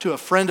alive to a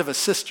friend of a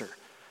sister.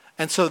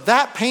 And so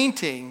that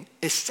painting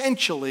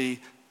essentially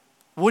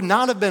would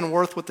not have been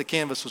worth what the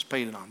canvas was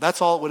painted on.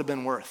 That's all it would have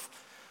been worth.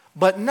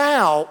 But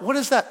now, what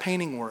is that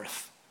painting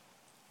worth?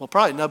 Well,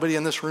 probably nobody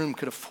in this room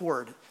could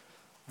afford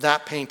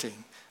that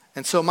painting.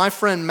 And so my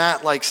friend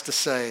Matt likes to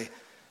say,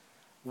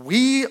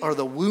 we are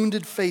the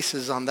wounded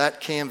faces on that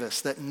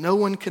canvas that no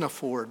one can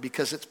afford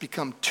because it's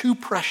become too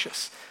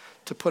precious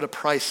to put a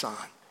price on.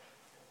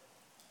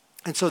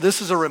 And so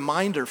this is a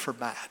reminder for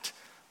Matt.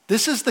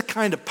 This is the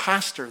kind of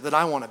pastor that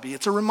I want to be.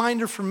 It's a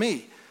reminder for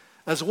me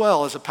as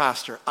well as a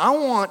pastor. I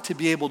want to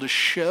be able to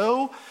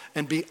show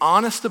and be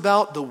honest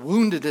about the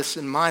woundedness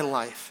in my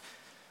life.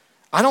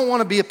 I don't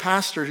want to be a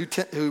pastor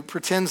who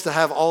pretends to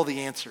have all the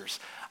answers.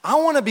 I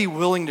want to be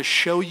willing to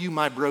show you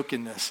my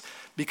brokenness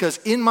because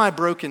in my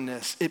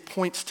brokenness, it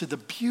points to the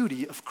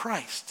beauty of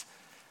Christ.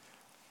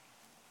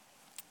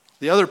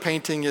 The other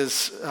painting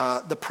is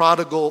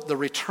The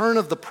Return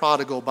of the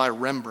Prodigal by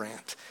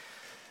Rembrandt.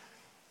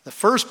 The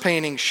first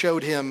painting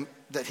showed him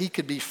that he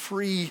could be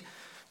free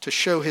to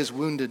show his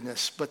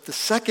woundedness, but the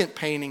second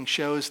painting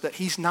shows that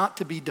he's not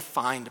to be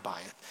defined by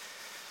it.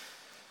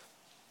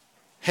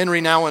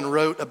 Henry Nouwen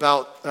wrote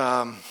about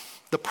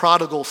the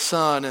prodigal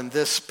son in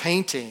this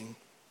painting.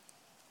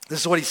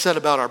 This is what he said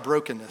about our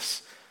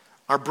brokenness.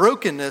 Our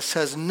brokenness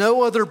has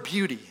no other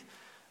beauty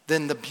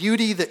than the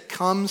beauty that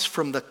comes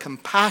from the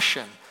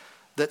compassion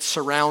that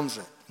surrounds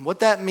it. And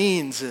what that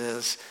means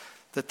is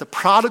that the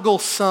prodigal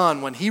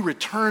son, when he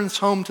returns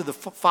home to the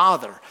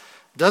father,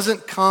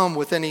 doesn't come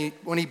with any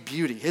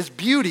beauty. His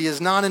beauty is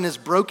not in his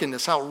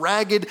brokenness, how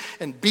ragged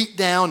and beat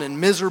down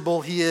and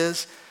miserable he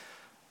is.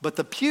 But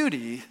the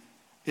beauty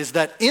is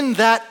that in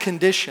that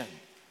condition,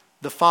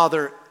 the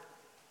father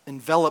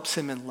envelops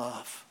him in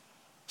love,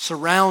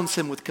 surrounds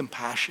him with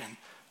compassion,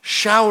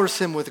 showers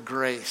him with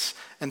grace.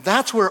 And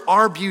that's where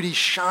our beauty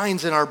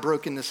shines in our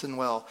brokenness and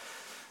well.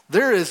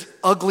 There is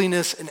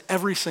ugliness in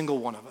every single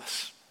one of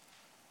us.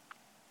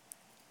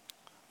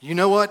 You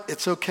know what?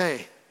 It's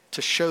okay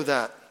to show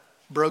that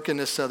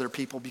brokenness to other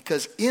people,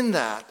 because in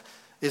that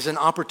is an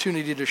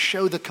opportunity to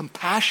show the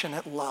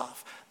compassionate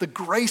love, the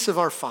grace of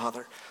our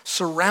Father,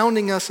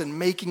 surrounding us and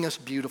making us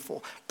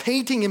beautiful,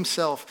 painting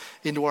himself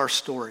into our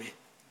story.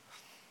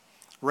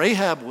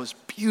 Rahab was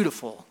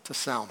beautiful to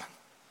Salmon,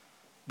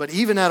 but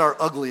even at our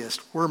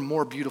ugliest, we're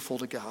more beautiful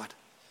to God.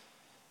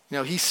 You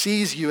know, he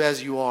sees you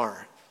as you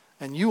are,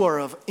 and you are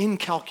of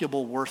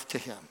incalculable worth to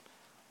him.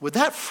 Would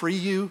that free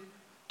you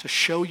to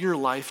show your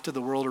life to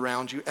the world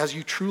around you as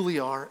you truly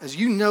are? As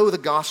you know the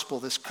gospel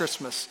this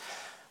Christmas,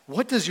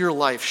 what does your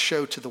life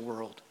show to the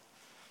world?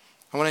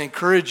 I want to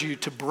encourage you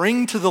to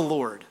bring to the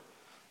Lord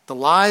the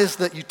lies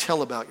that you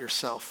tell about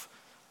yourself.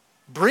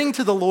 Bring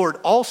to the Lord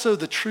also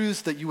the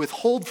truths that you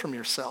withhold from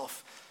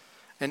yourself,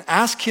 and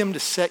ask him to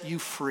set you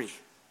free.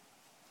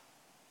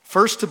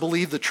 First, to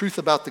believe the truth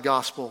about the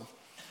gospel,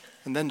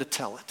 and then to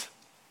tell it.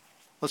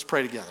 Let's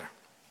pray together.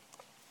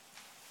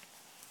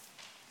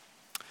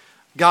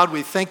 God,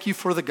 we thank you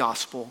for the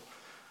gospel.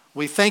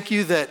 We thank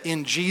you that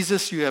in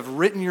Jesus you have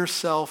written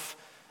yourself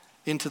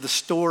into the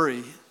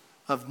story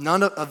of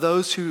none of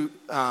those who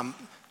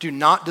do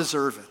not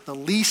deserve it, the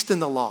least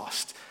and the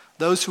lost,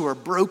 those who are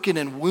broken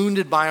and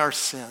wounded by our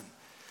sin.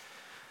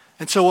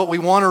 And so what we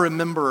want to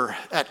remember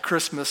at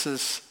Christmas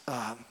is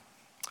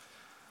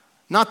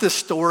not this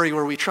story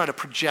where we try to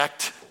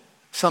project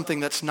something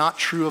that's not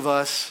true of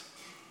us,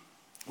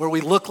 where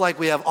we look like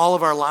we have all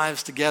of our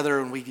lives together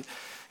and we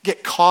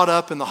get caught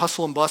up in the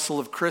hustle and bustle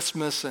of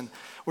Christmas, and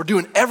we're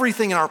doing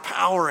everything in our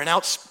power and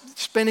out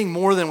spending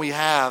more than we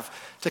have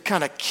to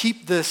kind of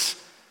keep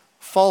this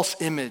false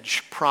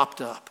image propped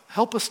up.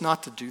 Help us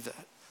not to do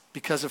that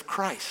because of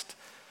Christ.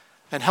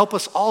 And help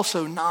us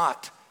also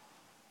not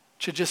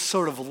to just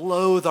sort of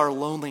loathe our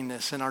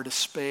loneliness and our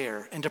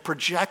despair and to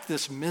project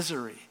this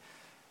misery,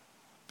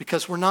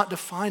 because we're not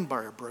defined by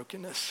our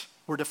brokenness.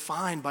 We're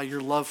defined by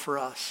your love for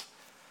us.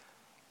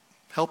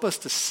 Help us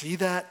to see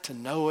that, to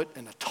know it,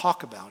 and to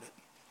talk about it.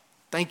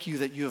 Thank you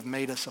that you have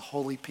made us a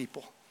holy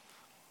people,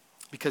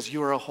 because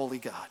you are a holy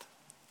God.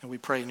 And we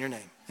pray in your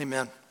name.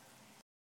 Amen.